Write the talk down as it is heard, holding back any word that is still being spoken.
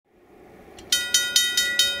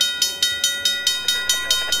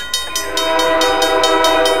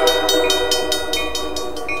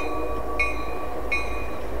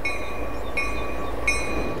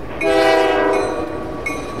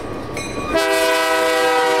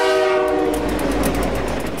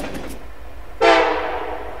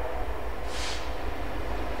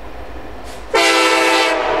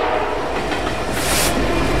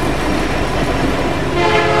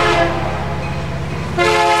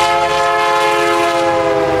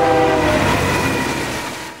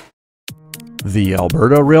The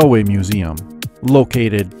Alberta Railway Museum,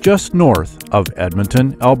 located just north of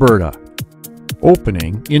Edmonton, Alberta.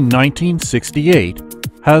 Opening in 1968,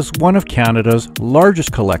 has one of Canada's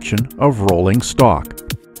largest collection of rolling stock.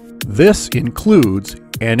 This includes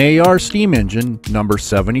NAR steam engine number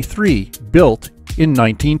 73, built in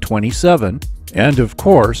 1927, and of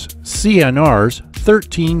course CNR's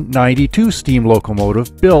 1392 steam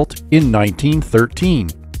locomotive built in 1913.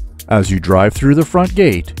 As you drive through the front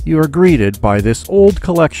gate, you are greeted by this old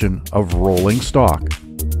collection of rolling stock.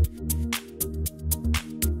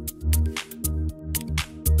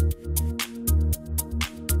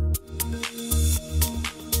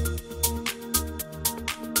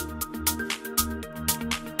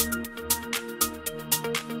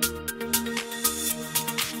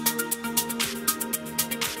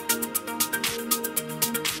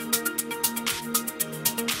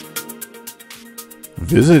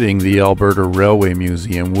 Visiting the Alberta Railway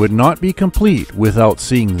Museum would not be complete without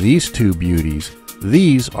seeing these two beauties.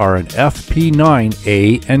 These are an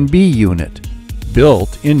FP9A and B unit,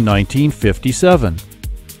 built in 1957.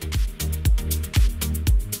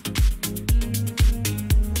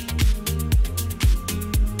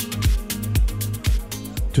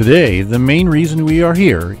 Today, the main reason we are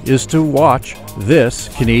here is to watch this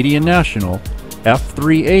Canadian National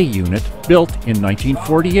F3A unit, built in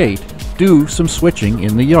 1948, do some switching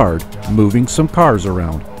in the yard, moving some cars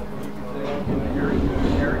around.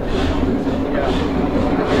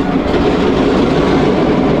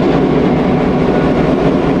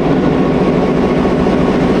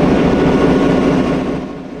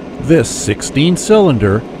 This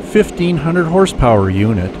 16-cylinder, 1500 horsepower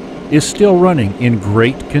unit is still running in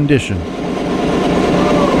great condition.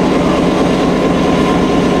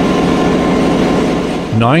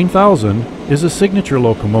 "9000 is a signature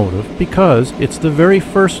locomotive because it's the very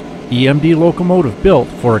first EMD locomotive built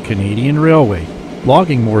for a Canadian railway.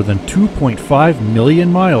 Logging more than 2.5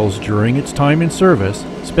 million miles during its time in service,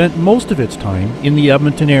 spent most of its time in the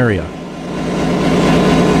Edmonton area.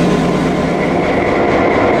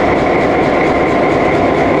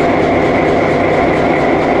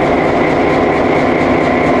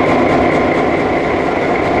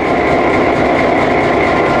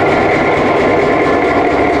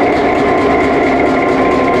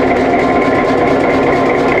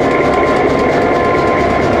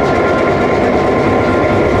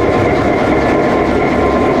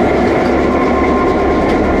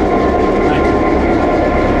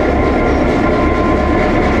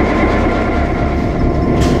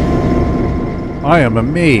 I am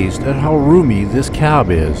amazed at how roomy this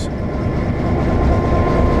cab is.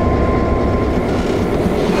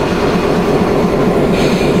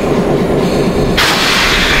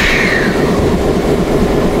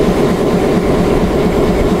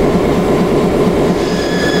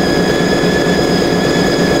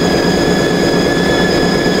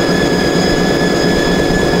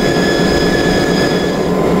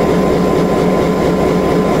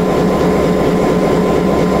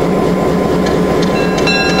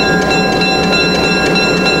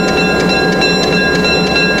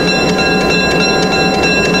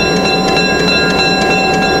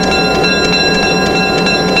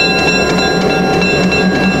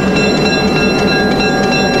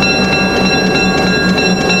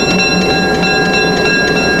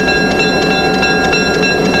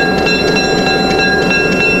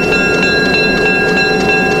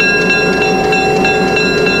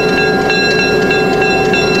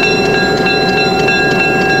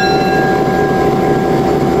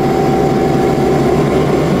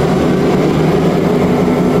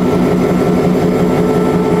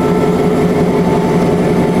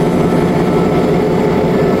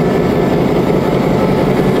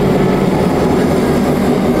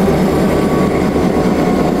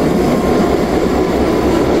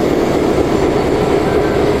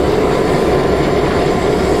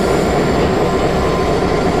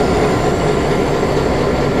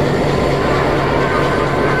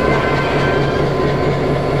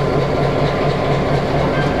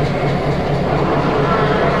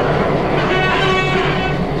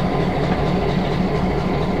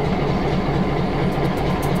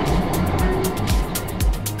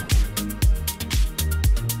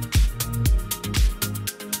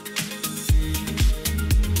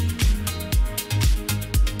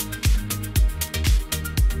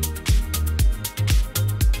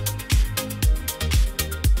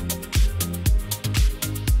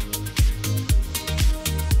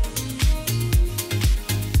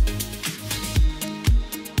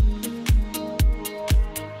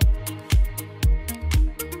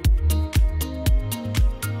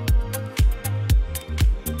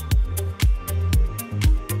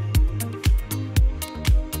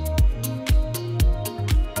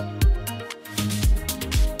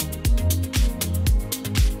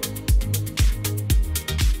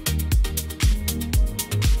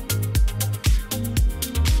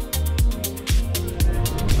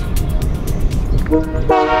 The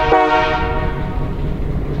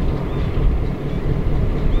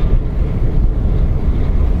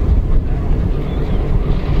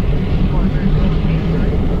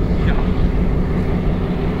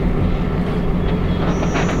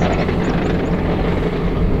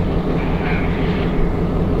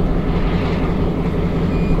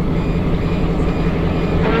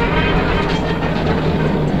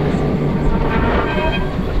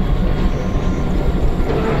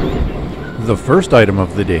first item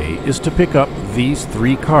of the day is to pick up these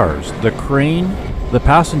three cars: the crane, the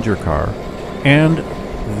passenger car, and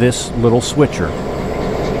this little switcher.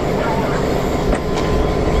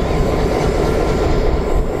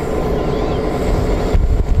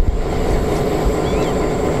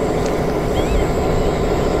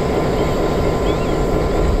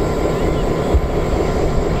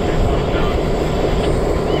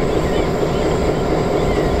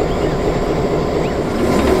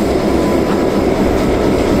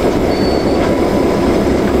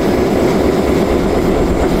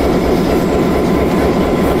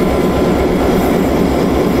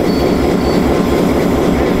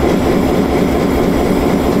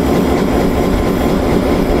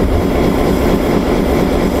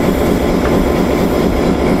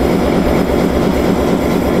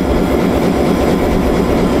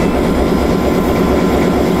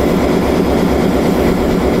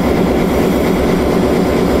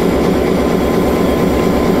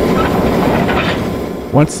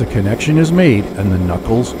 Once the connection is made and the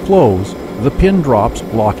knuckles close, the pin drops,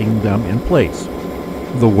 locking them in place.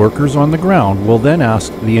 The workers on the ground will then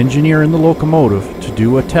ask the engineer in the locomotive to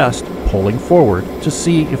do a test pulling forward to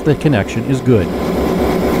see if the connection is good.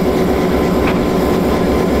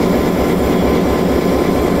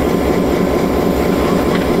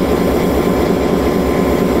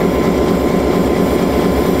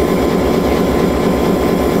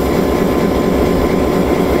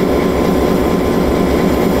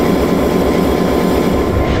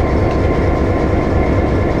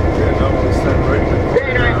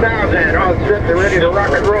 They're ready to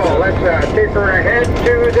rock and roll. Let's taper ahead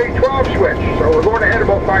to the 12 switch. So we're going ahead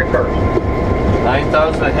about 5 cars.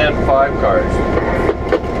 9,000 ahead, 5 cars.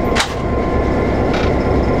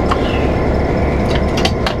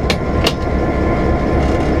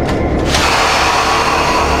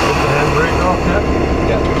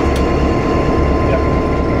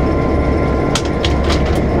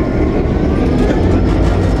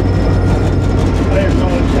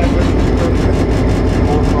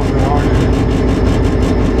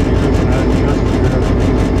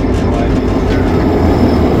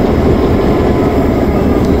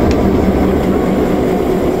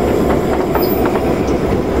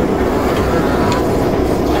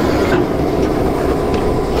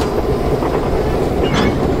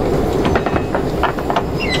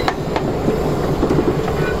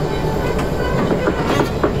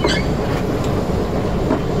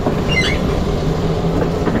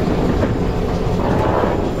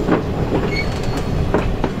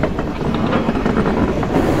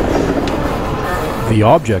 The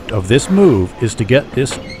object of this move is to get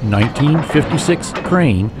this 1956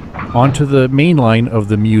 crane onto the main line of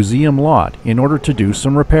the museum lot in order to do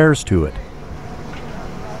some repairs to it.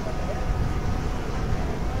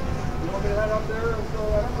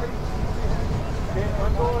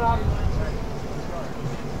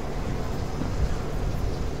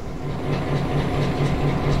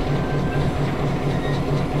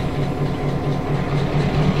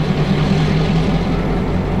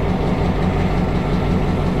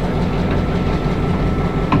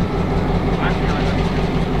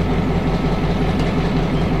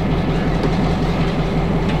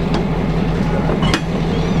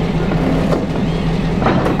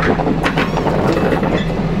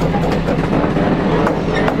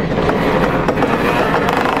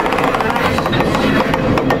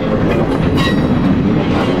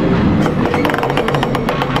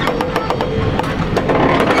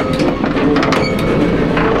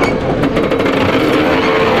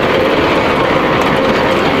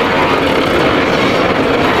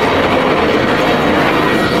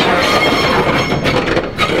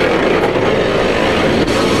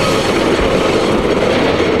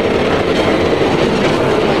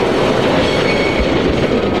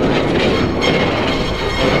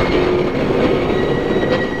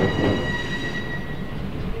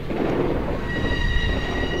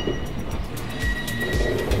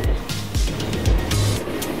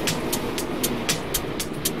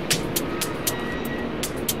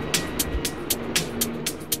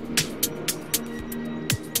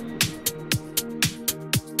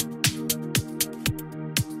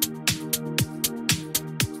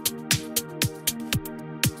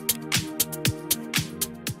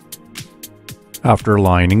 After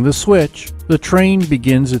lining the switch, the train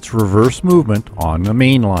begins its reverse movement on the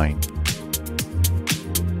main line.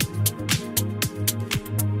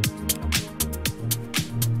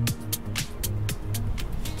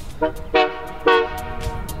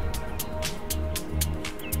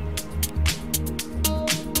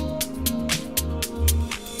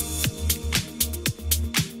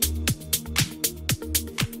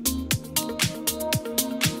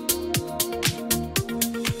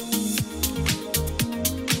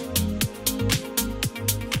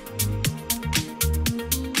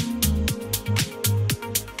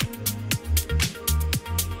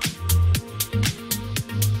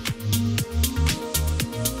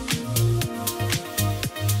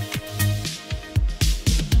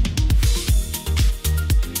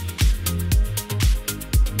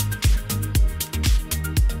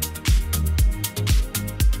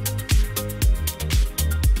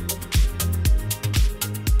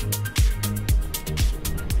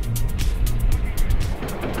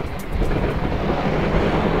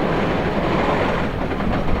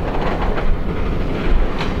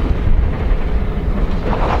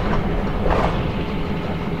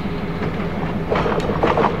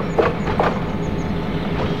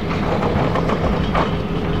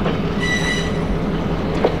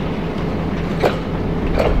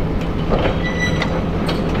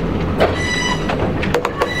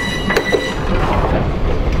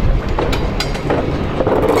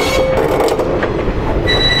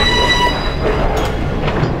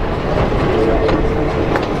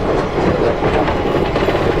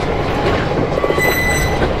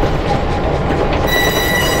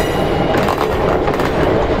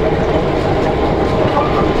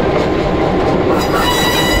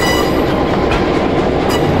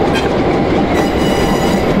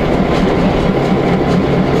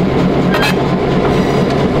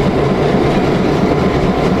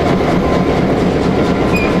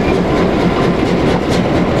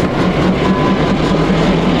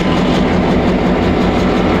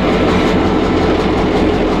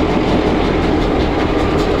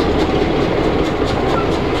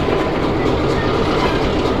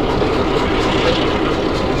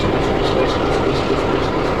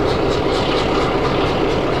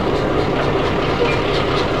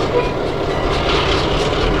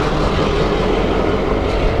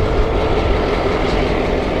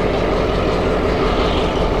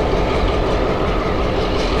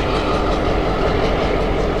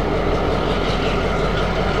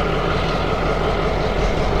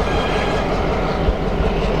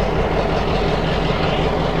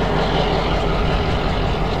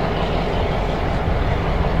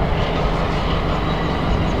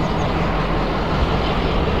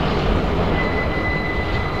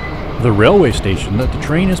 The railway station that the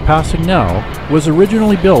train is passing now was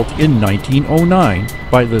originally built in 1909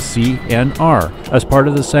 by the CNR as part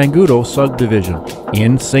of the Sangudo subdivision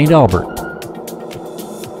in St. Albert.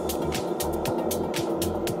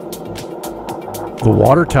 The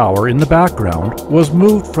water tower in the background was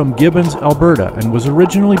moved from Gibbons, Alberta, and was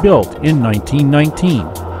originally built in 1919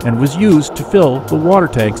 and was used to fill the water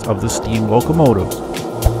tanks of the steam locomotives.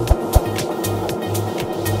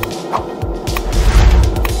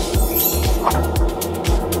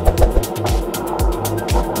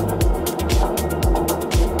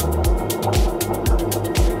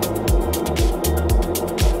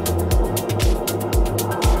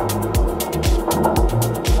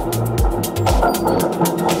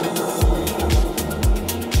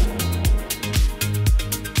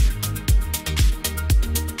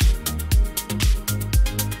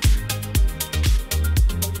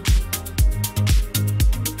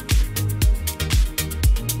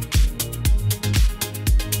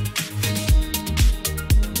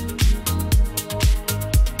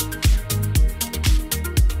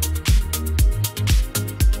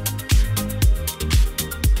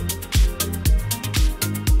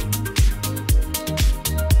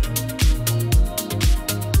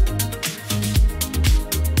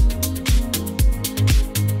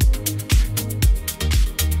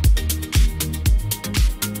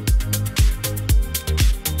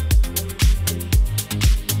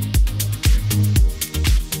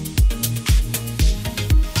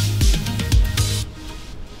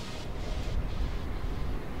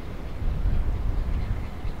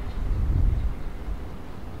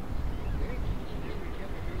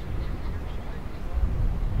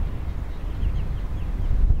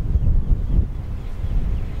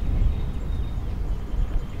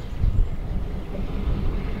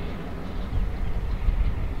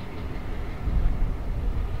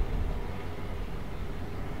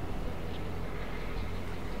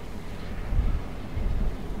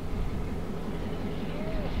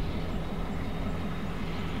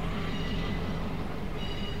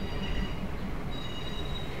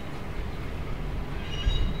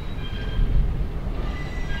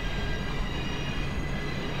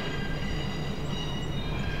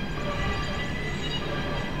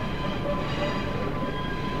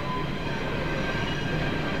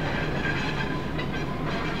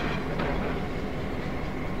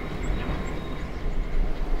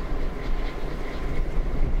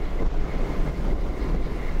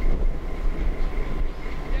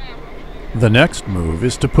 The next move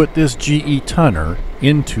is to put this GE tonner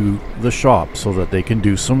into the shop so that they can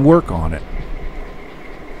do some work on it.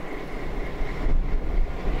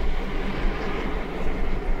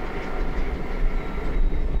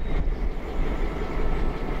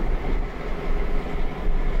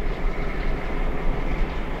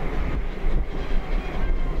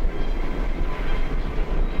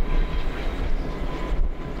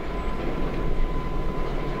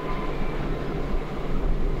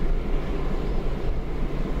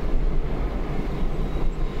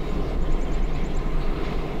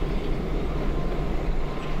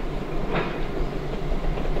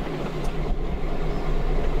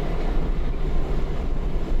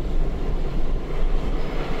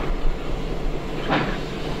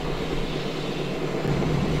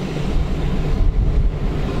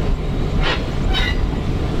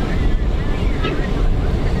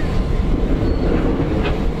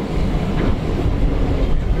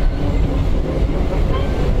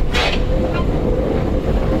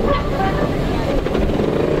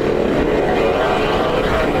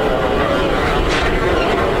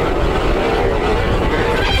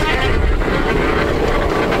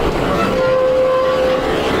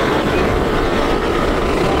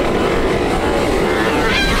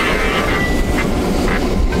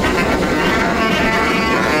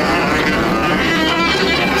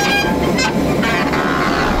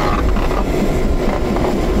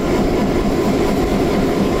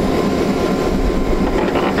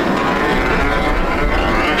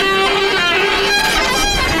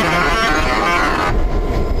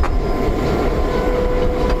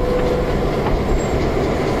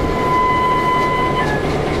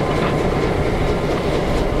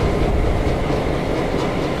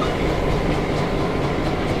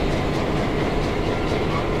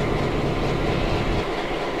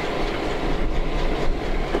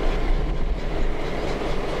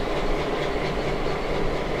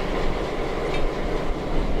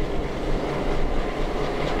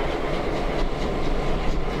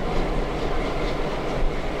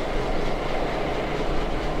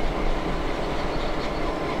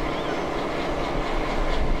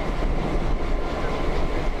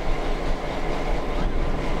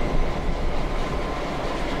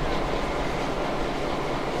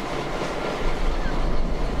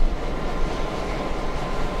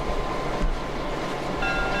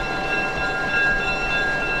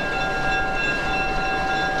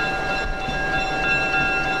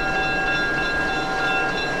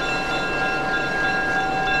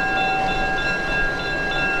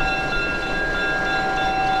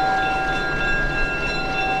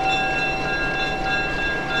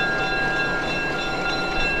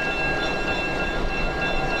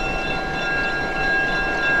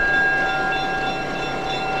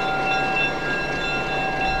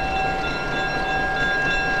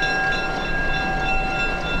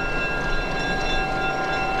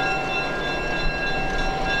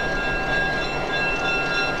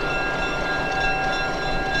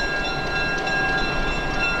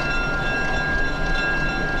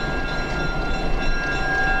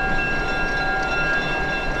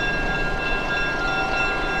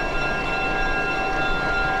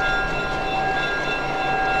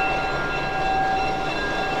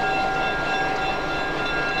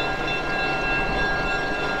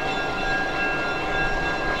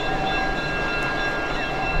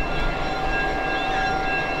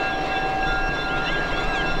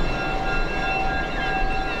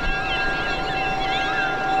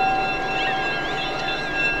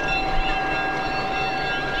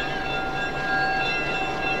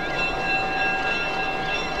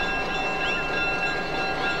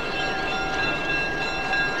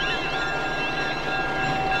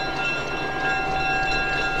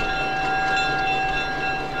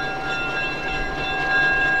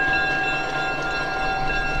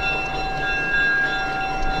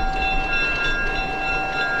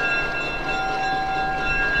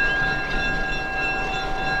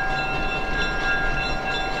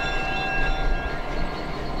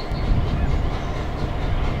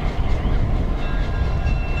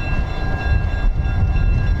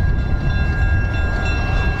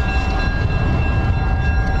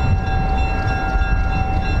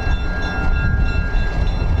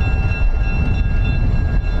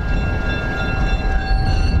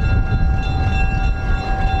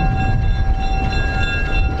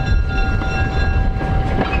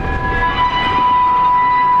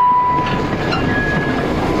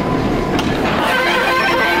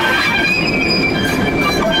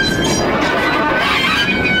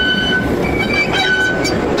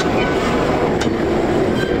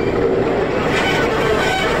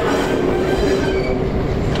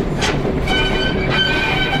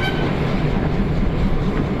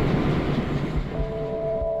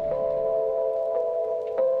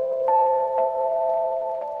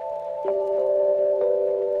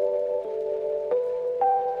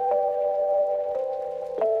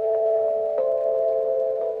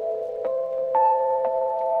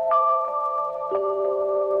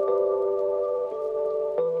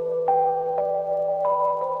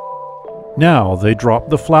 Now they drop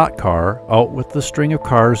the flat car out with the string of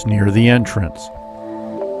cars near the entrance.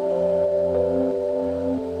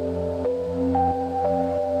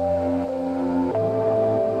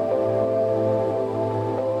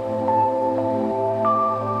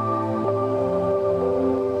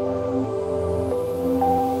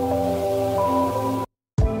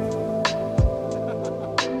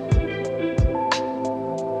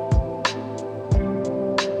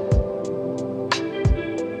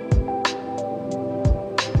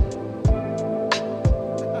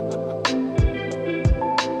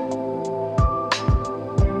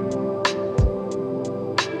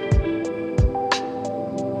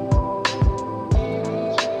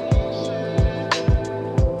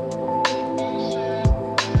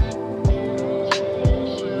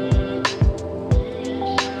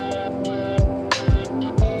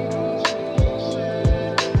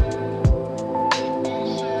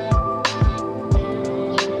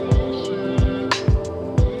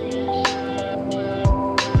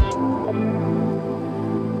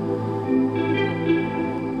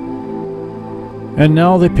 And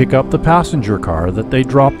now they pick up the passenger car that they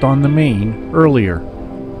dropped on the main earlier.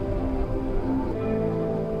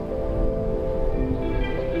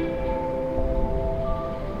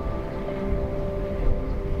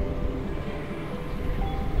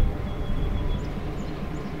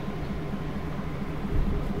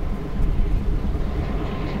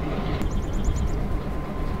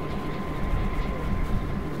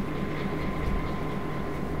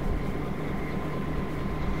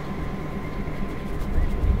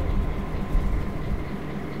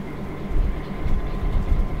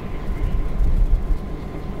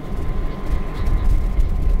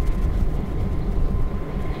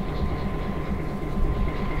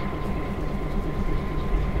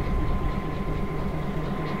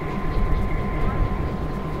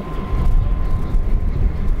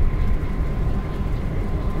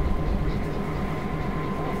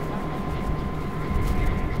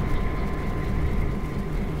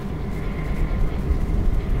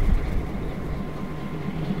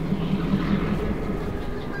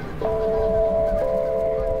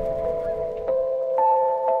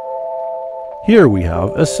 Here we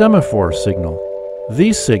have a semaphore signal.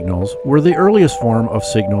 These signals were the earliest form of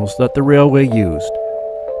signals that the railway used.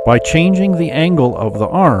 By changing the angle of the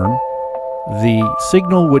arm, the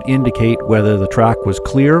signal would indicate whether the track was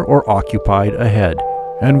clear or occupied ahead,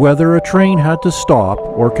 and whether a train had to stop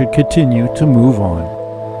or could continue to move on.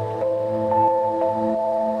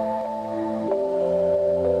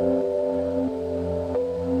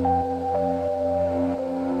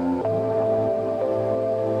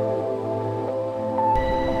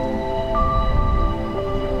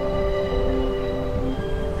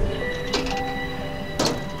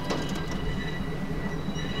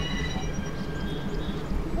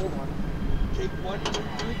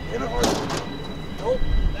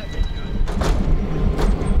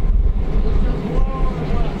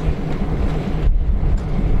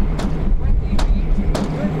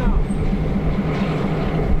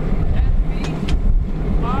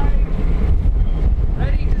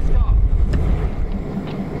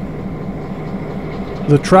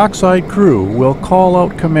 The trackside crew will call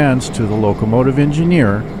out commands to the locomotive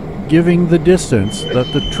engineer, giving the distance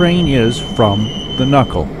that the train is from the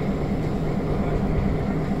knuckle.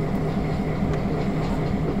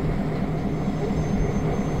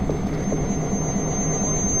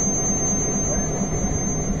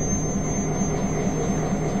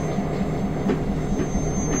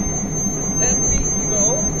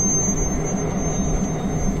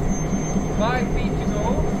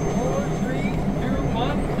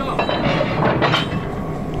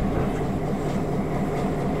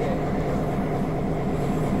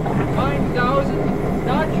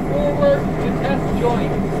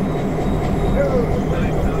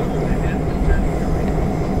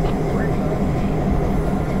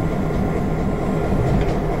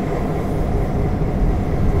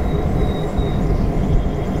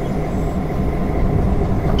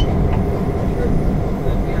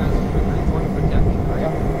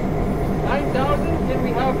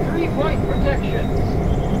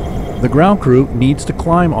 The ground crew needs to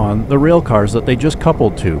climb on the rail cars that they just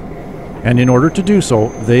coupled to, and in order to do so,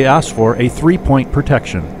 they ask for a 3-point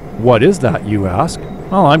protection. What is that, you ask?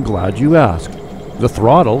 Well, I'm glad you asked. The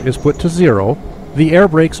throttle is put to 0, the air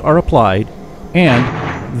brakes are applied,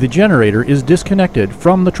 and the generator is disconnected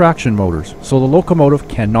from the traction motors, so the locomotive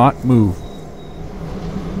cannot move.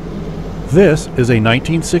 This is a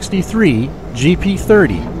 1963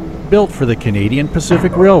 GP30, built for the Canadian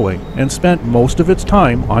Pacific Railway and spent most of its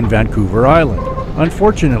time on Vancouver Island.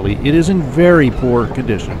 Unfortunately, it is in very poor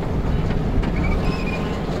condition.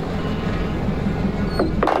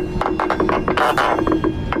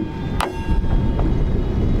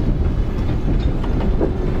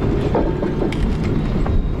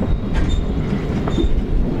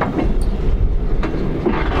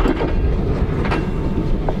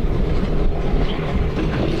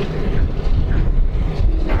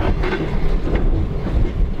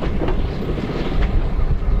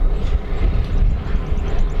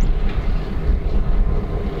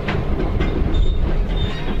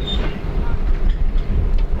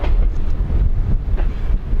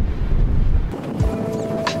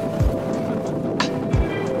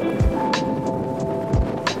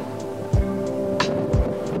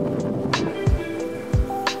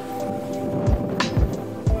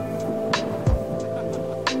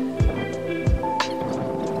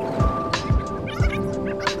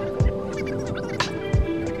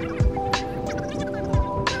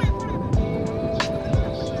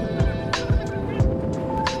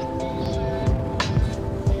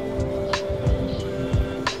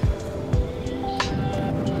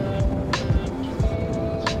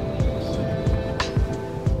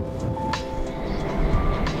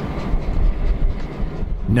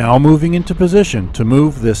 Now moving into position to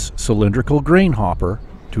move this cylindrical grain hopper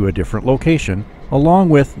to a different location, along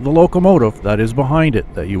with the locomotive that is behind it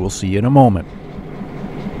that you will see in a moment.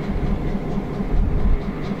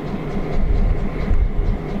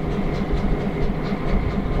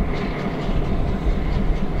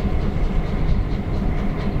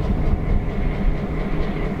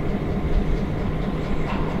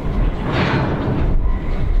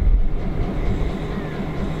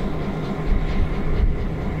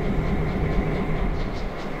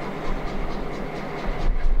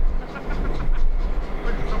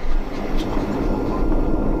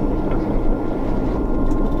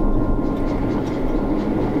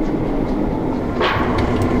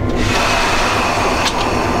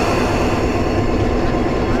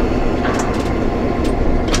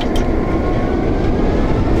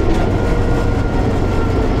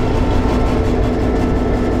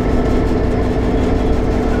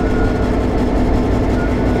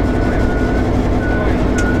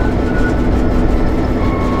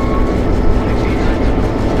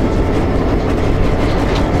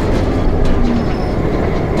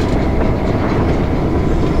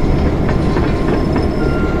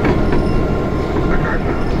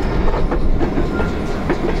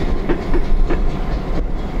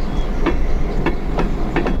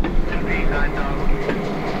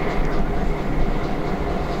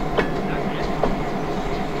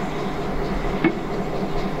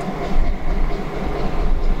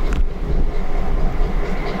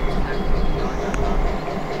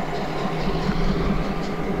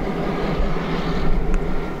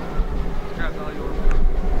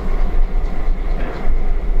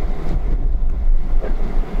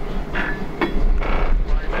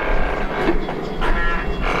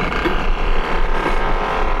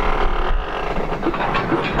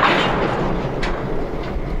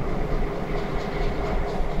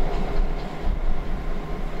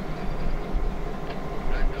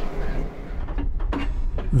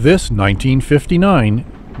 This 1959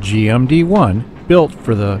 GMD-1, built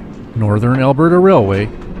for the Northern Alberta Railway,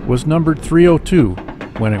 was numbered 302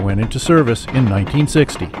 when it went into service in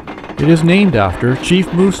 1960. It is named after Chief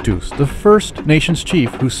Moostoos, the First Nations chief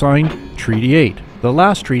who signed Treaty 8, the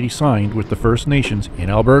last treaty signed with the First Nations in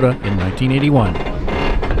Alberta in 1981.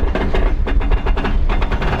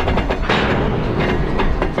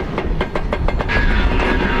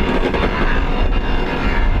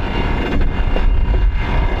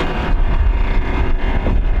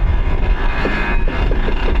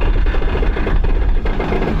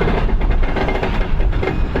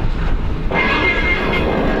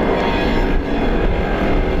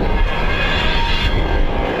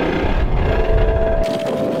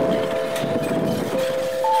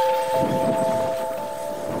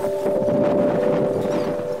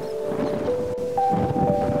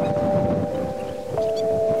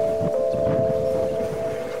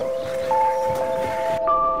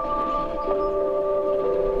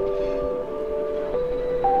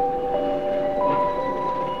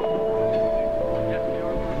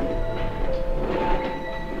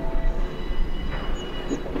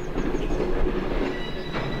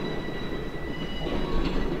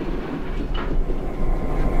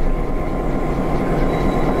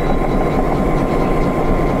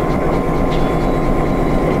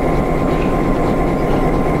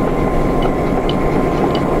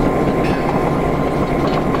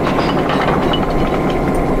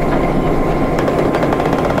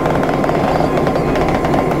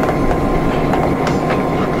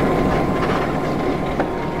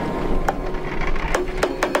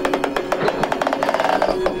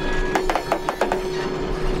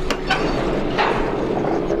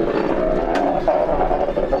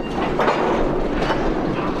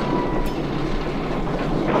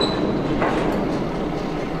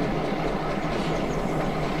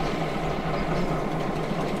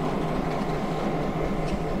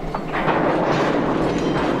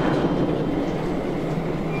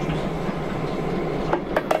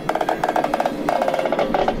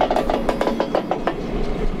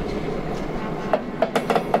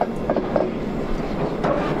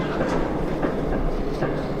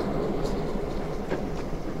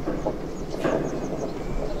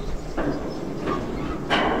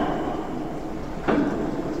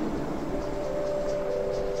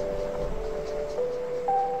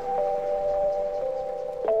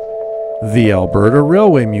 The Alberta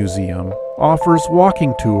Railway Museum offers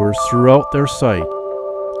walking tours throughout their site.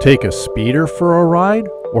 Take a speeder for a ride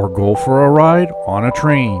or go for a ride on a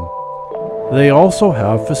train. They also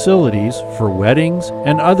have facilities for weddings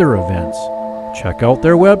and other events. Check out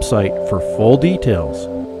their website for full details.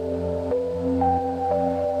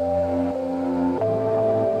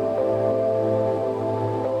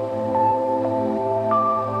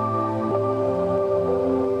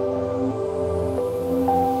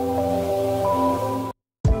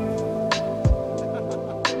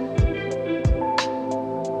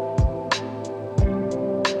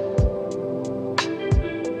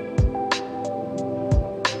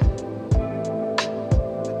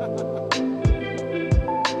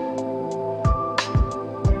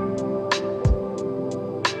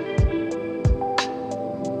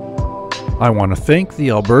 I want to thank the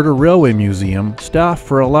Alberta Railway Museum staff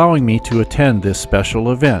for allowing me to attend this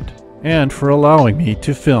special event and for allowing me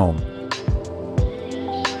to film.